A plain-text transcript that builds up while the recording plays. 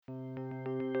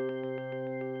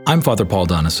I'm Father Paul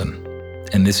Donison,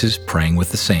 and this is Praying with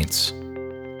the Saints.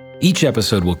 Each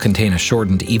episode will contain a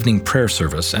shortened evening prayer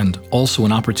service and also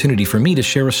an opportunity for me to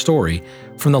share a story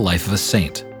from the life of a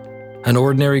saint, an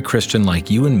ordinary Christian like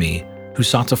you and me who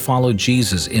sought to follow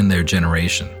Jesus in their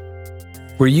generation.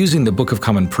 We're using the Book of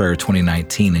Common Prayer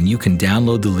 2019, and you can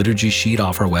download the liturgy sheet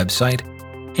off our website.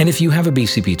 And if you have a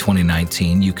BCP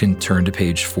 2019, you can turn to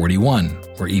page 41,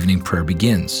 where evening prayer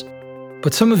begins.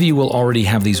 But some of you will already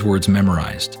have these words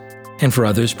memorized. And for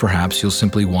others, perhaps you'll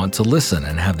simply want to listen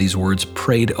and have these words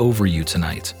prayed over you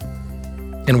tonight.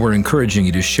 And we're encouraging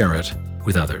you to share it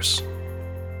with others.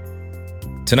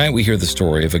 Tonight we hear the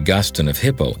story of Augustine of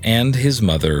Hippo and his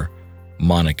mother,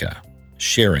 Monica,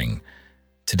 sharing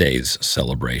today's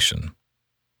celebration.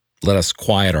 Let us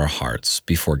quiet our hearts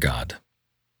before God.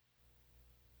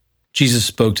 Jesus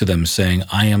spoke to them, saying,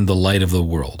 "I am the light of the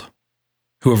world.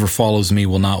 Whoever follows me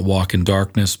will not walk in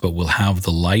darkness, but will have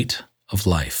the light of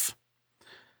life."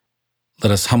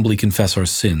 Let us humbly confess our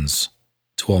sins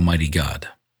to Almighty God.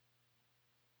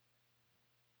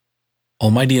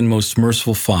 Almighty and most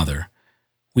merciful Father,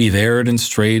 we have erred and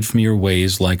strayed from your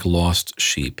ways like lost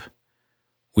sheep.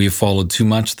 We have followed too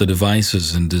much the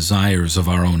devices and desires of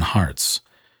our own hearts.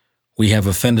 We have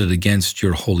offended against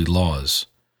your holy laws.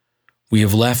 We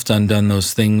have left undone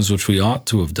those things which we ought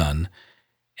to have done,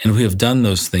 and we have done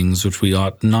those things which we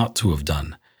ought not to have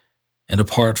done. And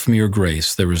apart from your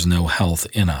grace, there is no health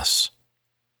in us.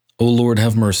 O Lord,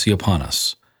 have mercy upon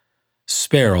us.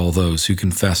 Spare all those who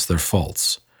confess their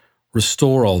faults.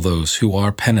 Restore all those who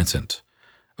are penitent,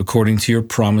 according to your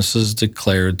promises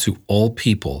declared to all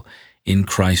people in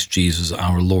Christ Jesus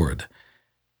our Lord.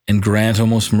 And grant, O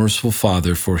most merciful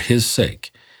Father, for his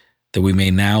sake, that we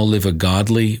may now live a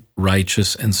godly,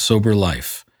 righteous, and sober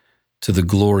life, to the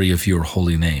glory of your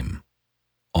holy name.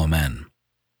 Amen.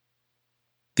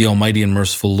 The Almighty and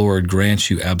merciful Lord grant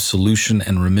you absolution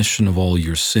and remission of all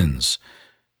your sins,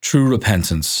 true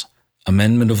repentance,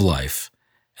 amendment of life,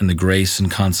 and the grace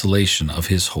and consolation of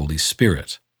his Holy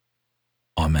Spirit.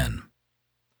 Amen.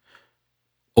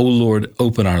 O Lord,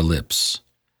 open our lips,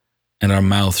 and our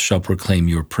mouth shall proclaim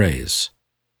your praise.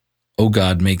 O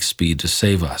God, make speed to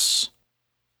save us.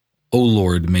 O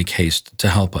Lord, make haste to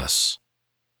help us.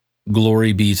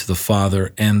 Glory be to the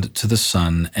Father, and to the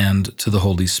Son, and to the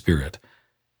Holy Spirit,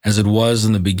 as it was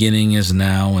in the beginning, is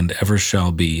now, and ever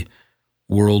shall be,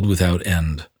 world without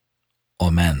end.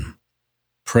 Amen.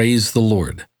 Praise the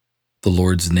Lord. The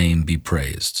Lord's name be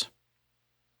praised.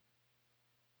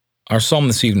 Our psalm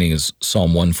this evening is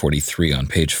Psalm 143 on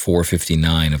page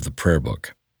 459 of the prayer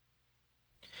book.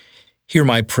 Hear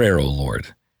my prayer, O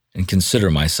Lord, and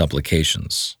consider my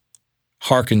supplications.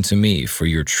 Hearken to me for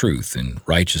your truth and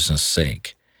righteousness'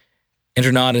 sake.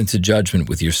 Enter not into judgment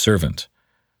with your servant,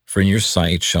 for in your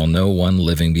sight shall no one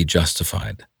living be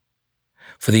justified.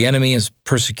 For the enemy has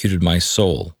persecuted my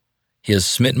soul. He has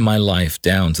smitten my life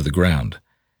down to the ground.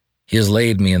 He has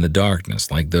laid me in the darkness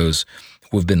like those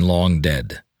who have been long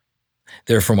dead.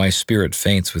 Therefore my spirit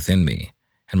faints within me,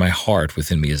 and my heart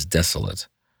within me is desolate.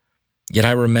 Yet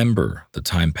I remember the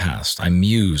time past. I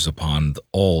muse upon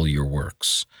all your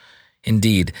works.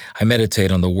 Indeed, I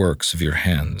meditate on the works of your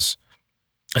hands.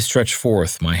 I stretch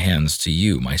forth my hands to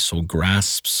you. My soul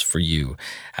grasps for you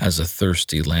as a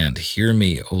thirsty land. Hear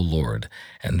me, O Lord,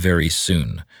 and very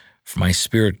soon, for my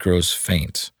spirit grows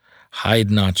faint.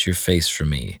 Hide not your face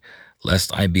from me,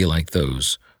 lest I be like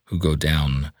those who go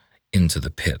down into the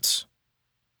pit.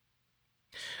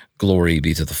 Glory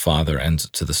be to the Father, and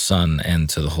to the Son, and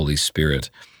to the Holy Spirit,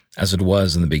 as it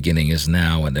was in the beginning, is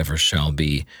now, and ever shall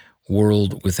be,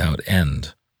 world without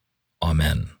end.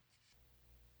 Amen.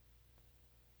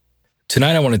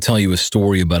 Tonight I want to tell you a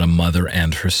story about a mother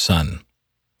and her son.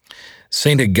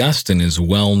 St. Augustine is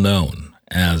well known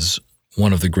as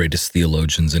one of the greatest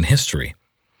theologians in history.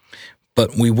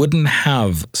 But we wouldn't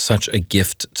have such a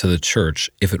gift to the church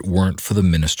if it weren't for the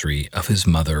ministry of his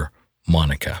mother,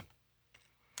 Monica.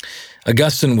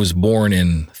 Augustine was born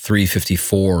in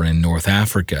 354 in North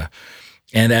Africa,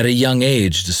 and at a young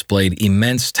age displayed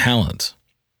immense talent.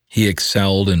 He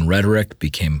excelled in rhetoric,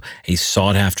 became a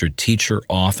sought-after teacher,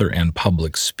 author, and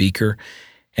public speaker,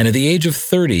 and at the age of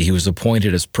 30 he was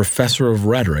appointed as professor of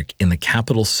rhetoric in the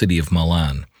capital city of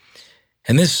Milan.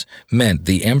 And this meant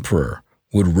the emperor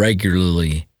would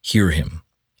regularly hear him,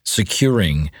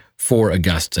 securing for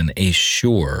Augustine a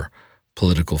sure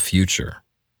political future.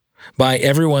 By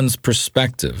everyone's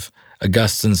perspective,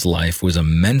 Augustine's life was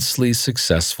immensely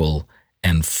successful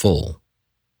and full.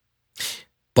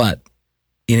 But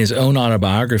in his own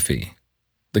autobiography,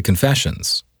 The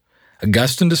Confessions,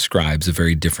 Augustine describes a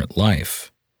very different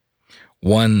life,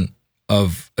 one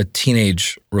of a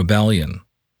teenage rebellion,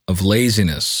 of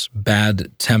laziness,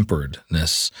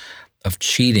 bad-temperedness, of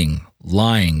cheating,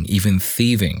 lying, even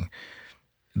thieving,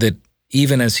 that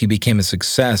even as he became a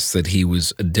success, that he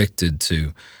was addicted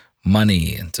to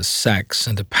money and to sex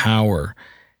and to power.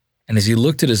 And as he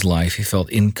looked at his life, he felt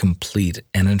incomplete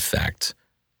and, in fact,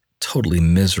 totally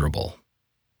miserable.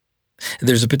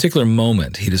 There's a particular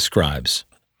moment he describes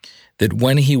that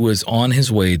when he was on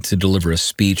his way to deliver a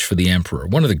speech for the emperor,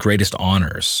 one of the greatest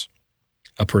honors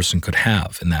a person could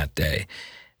have in that day,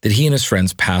 that he and his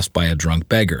friends passed by a drunk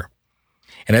beggar.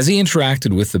 And as he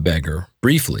interacted with the beggar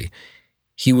briefly,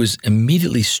 he was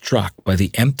immediately struck by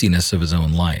the emptiness of his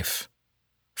own life.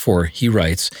 For, he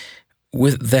writes,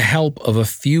 with the help of a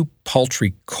few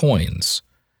paltry coins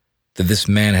that this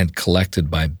man had collected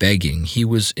by begging, he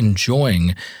was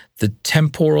enjoying the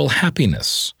temporal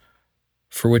happiness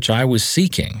for which I was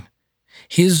seeking.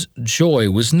 His joy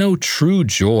was no true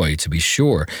joy, to be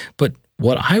sure, but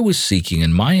what I was seeking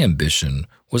in my ambition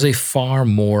was a far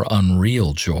more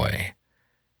unreal joy.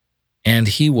 And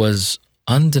he was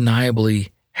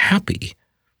undeniably happy,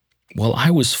 while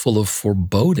I was full of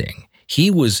foreboding. He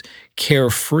was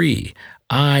carefree.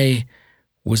 I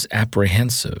was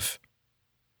apprehensive.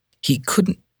 He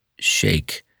couldn't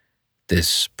shake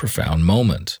this profound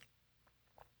moment.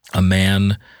 A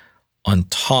man on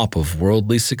top of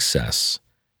worldly success,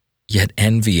 yet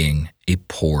envying a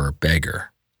poor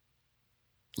beggar.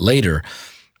 Later,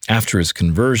 after his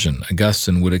conversion,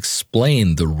 Augustine would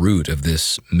explain the root of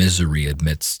this misery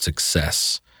amidst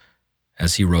success,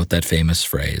 as he wrote that famous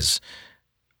phrase,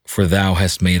 "For thou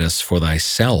hast made us for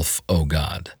thyself, O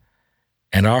God,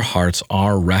 and our hearts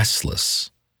are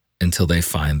restless until they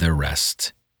find their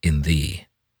rest in thee."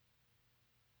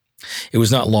 It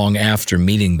was not long after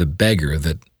meeting the beggar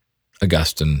that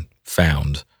Augustine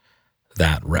found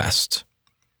that rest.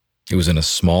 It was in a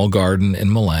small garden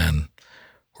in Milan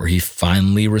where he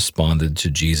finally responded to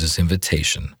Jesus'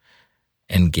 invitation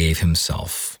and gave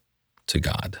himself to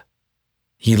God.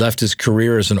 He left his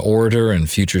career as an orator and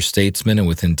future statesman, and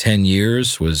within 10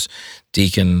 years was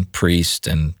deacon, priest,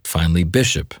 and finally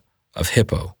bishop of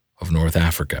Hippo of North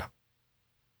Africa.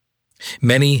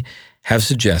 Many have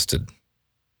suggested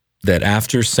that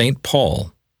after St.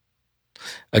 Paul,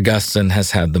 Augustine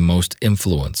has had the most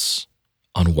influence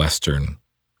on Western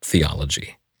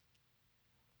theology.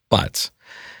 But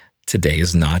today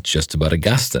is not just about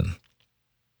Augustine.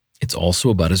 It's also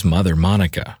about his mother,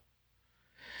 Monica.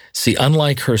 See,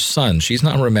 unlike her son, she's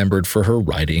not remembered for her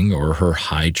writing or her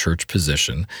high church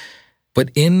position.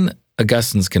 But in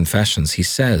Augustine's Confessions, he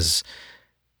says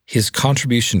his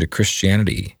contribution to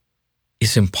Christianity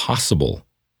is impossible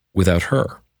without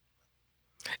her.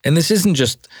 And this isn't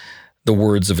just the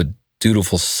words of a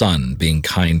dutiful son being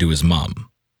kind to his mom.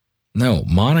 No,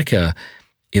 Monica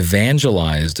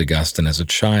evangelized Augustine as a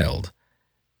child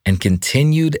and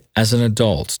continued as an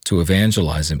adult to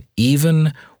evangelize him,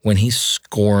 even when he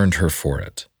scorned her for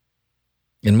it.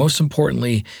 And most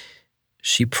importantly,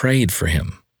 she prayed for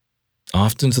him,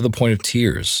 often to the point of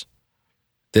tears,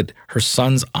 that her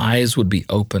son's eyes would be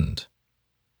opened.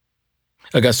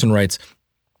 Augustine writes,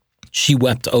 "She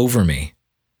wept over me,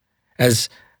 as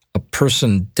a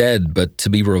person dead but to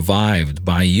be revived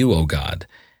by you, O God.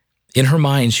 In her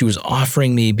mind, she was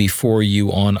offering me before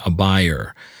you on a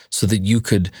bier, so that you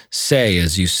could say,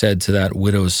 as you said to that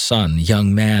widow's son,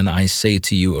 'Young man, I say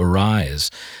to you,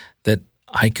 arise,' that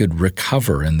I could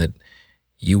recover and that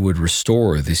you would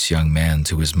restore this young man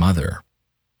to his mother."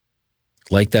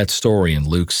 Like that story in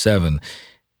Luke 7,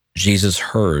 Jesus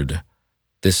heard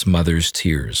this mother's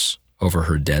tears over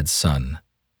her dead son,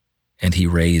 and he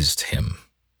raised him.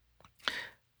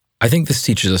 I think this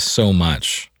teaches us so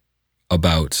much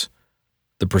about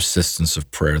the persistence of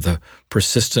prayer, the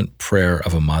persistent prayer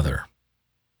of a mother.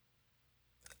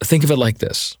 Think of it like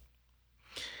this.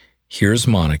 Here's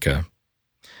Monica,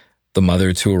 the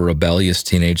mother to a rebellious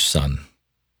teenage son,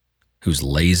 who's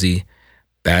lazy,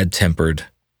 bad-tempered,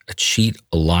 a cheat,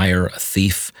 a liar, a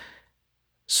thief.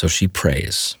 So she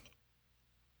prays.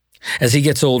 As he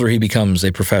gets older, he becomes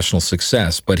a professional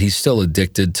success, but he's still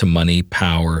addicted to money,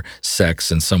 power,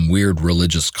 sex, and some weird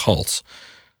religious cult.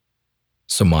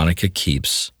 So Monica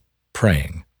keeps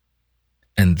praying.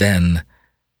 And then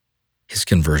his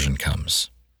conversion comes.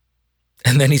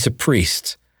 And then he's a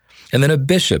priest, and then a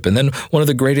bishop, and then one of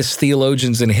the greatest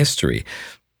theologians in history.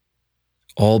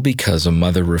 All because a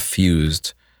mother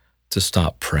refused to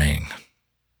stop praying.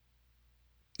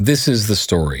 This is the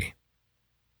story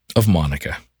of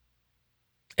Monica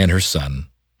and her son,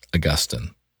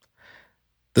 Augustine.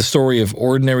 The story of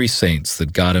ordinary saints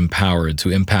that God empowered to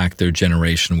impact their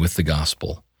generation with the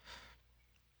gospel.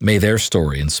 May their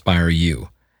story inspire you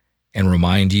and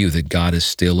remind you that God is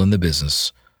still in the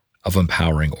business of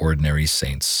empowering ordinary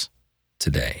saints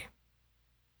today.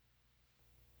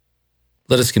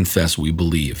 Let us confess we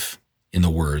believe in the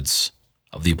words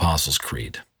of the Apostles'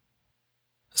 Creed,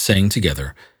 saying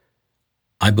together,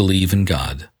 I believe in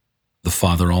God, the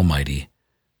Father Almighty,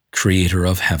 creator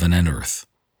of heaven and earth.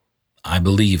 I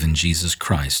believe in Jesus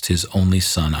Christ, his only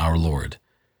Son, our Lord.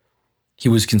 He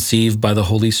was conceived by the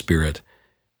Holy Spirit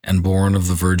and born of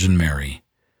the Virgin Mary.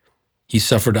 He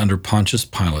suffered under Pontius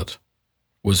Pilate,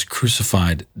 was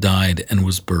crucified, died, and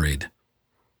was buried.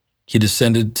 He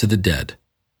descended to the dead.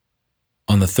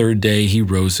 On the third day he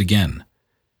rose again.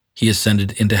 He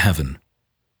ascended into heaven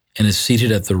and is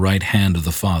seated at the right hand of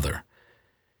the Father.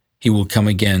 He will come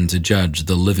again to judge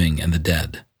the living and the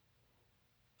dead.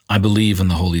 I believe in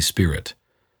the Holy Spirit,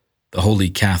 the Holy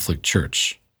Catholic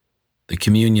Church, the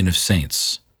communion of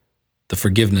saints, the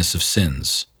forgiveness of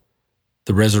sins,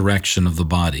 the resurrection of the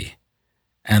body,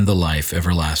 and the life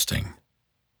everlasting.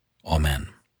 Amen.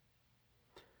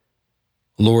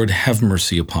 Lord, have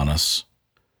mercy upon us.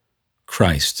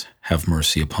 Christ, have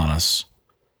mercy upon us.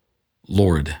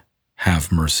 Lord,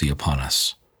 have mercy upon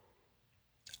us.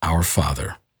 Our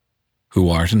Father, who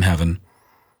art in heaven,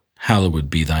 hallowed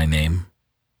be thy name.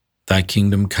 Thy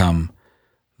kingdom come,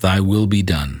 thy will be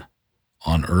done,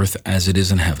 on earth as it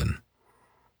is in heaven.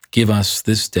 Give us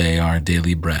this day our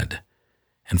daily bread,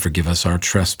 and forgive us our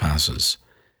trespasses,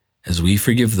 as we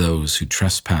forgive those who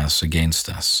trespass against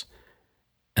us.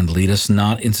 And lead us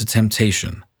not into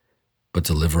temptation, but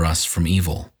deliver us from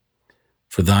evil.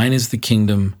 For thine is the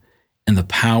kingdom, and the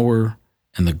power,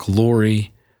 and the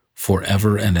glory,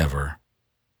 forever and ever.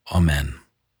 Amen.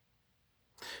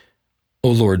 O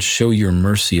Lord, show your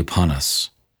mercy upon us,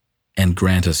 and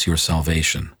grant us your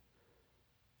salvation.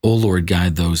 O Lord,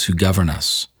 guide those who govern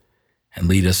us, and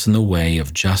lead us in the way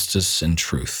of justice and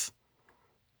truth.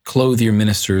 Clothe your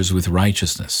ministers with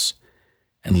righteousness,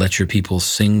 and let your people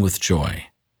sing with joy.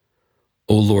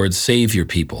 O Lord, save your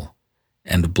people,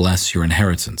 and bless your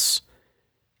inheritance.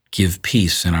 Give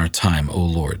peace in our time, O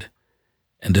Lord,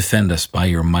 and defend us by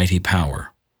your mighty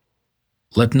power.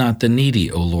 Let not the needy,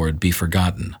 O Lord, be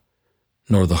forgotten,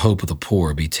 nor the hope of the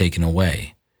poor be taken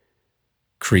away.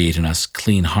 Create in us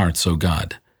clean hearts, O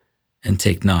God, and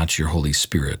take not your Holy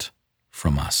Spirit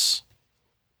from us.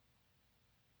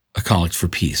 A Collect for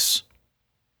Peace.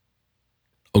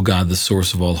 O God, the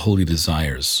source of all holy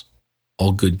desires,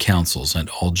 all good counsels, and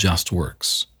all just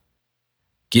works,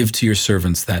 give to your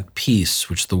servants that peace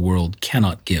which the world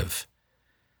cannot give,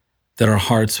 that our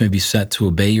hearts may be set to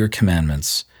obey your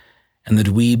commandments, and that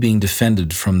we, being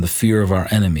defended from the fear of our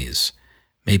enemies,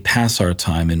 may pass our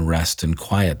time in rest and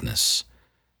quietness,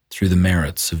 through the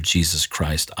merits of Jesus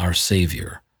Christ our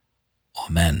Savior.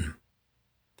 Amen.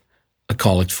 A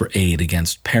Collect for Aid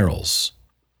against Perils.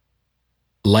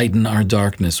 Lighten our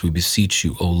darkness, we beseech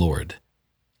you, O Lord,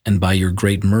 and by your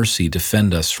great mercy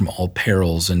defend us from all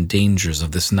perils and dangers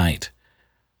of this night,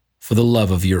 for the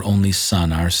love of your only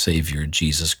Son, our Savior,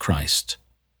 Jesus Christ.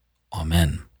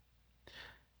 Amen.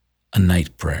 A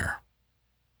Night Prayer.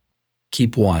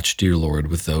 Keep watch, dear Lord,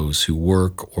 with those who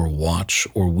work or watch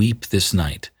or weep this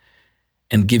night,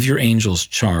 and give your angels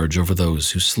charge over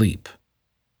those who sleep.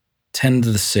 Tend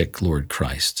the sick, Lord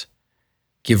Christ.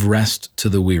 Give rest to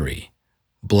the weary.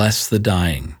 Bless the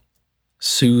dying.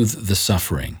 Soothe the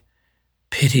suffering.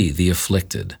 Pity the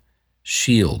afflicted.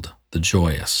 Shield the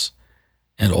joyous.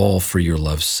 And all for your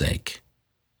love's sake.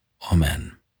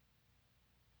 Amen.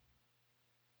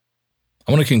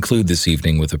 I want to conclude this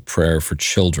evening with a prayer for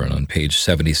children on page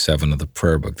 77 of the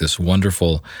prayer book, this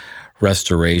wonderful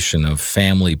restoration of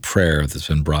family prayer that's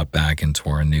been brought back into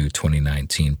our new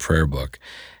 2019 prayer book.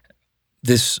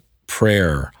 This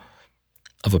prayer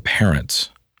of a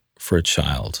parent for a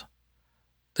child,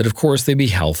 that of course they be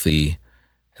healthy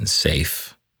and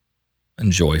safe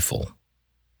and joyful,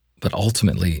 but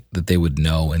ultimately that they would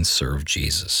know and serve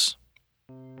Jesus.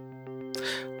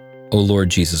 O Lord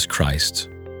Jesus Christ,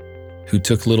 who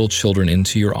took little children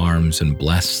into your arms and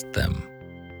blessed them,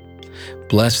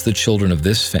 bless the children of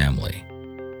this family,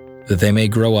 that they may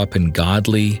grow up in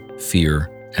godly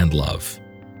fear and love.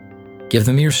 Give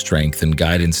them your strength and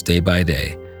guidance day by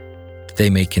day, that they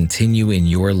may continue in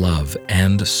your love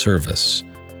and service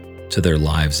to their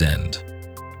lives' end.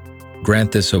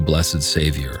 Grant this, O blessed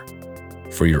Savior,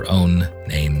 for your own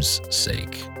name's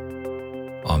sake.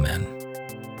 Amen.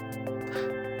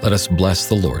 Let us bless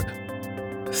the Lord.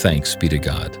 Thanks be to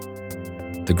God.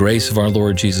 The grace of our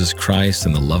Lord Jesus Christ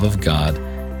and the love of God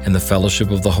and the fellowship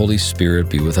of the Holy Spirit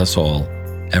be with us all,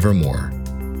 evermore.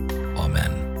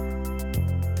 Amen.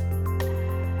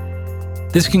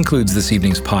 This concludes this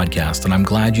evening's podcast, and I'm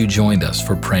glad you joined us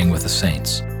for Praying with the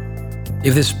Saints.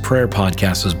 If this prayer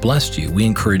podcast has blessed you, we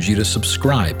encourage you to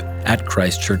subscribe at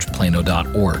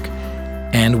christchurchplano.org,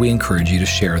 and we encourage you to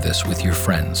share this with your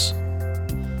friends.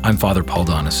 I'm Father Paul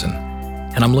Donison,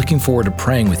 and I'm looking forward to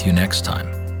praying with you next time.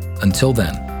 Until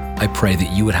then, I pray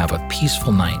that you would have a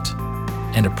peaceful night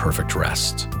and a perfect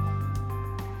rest.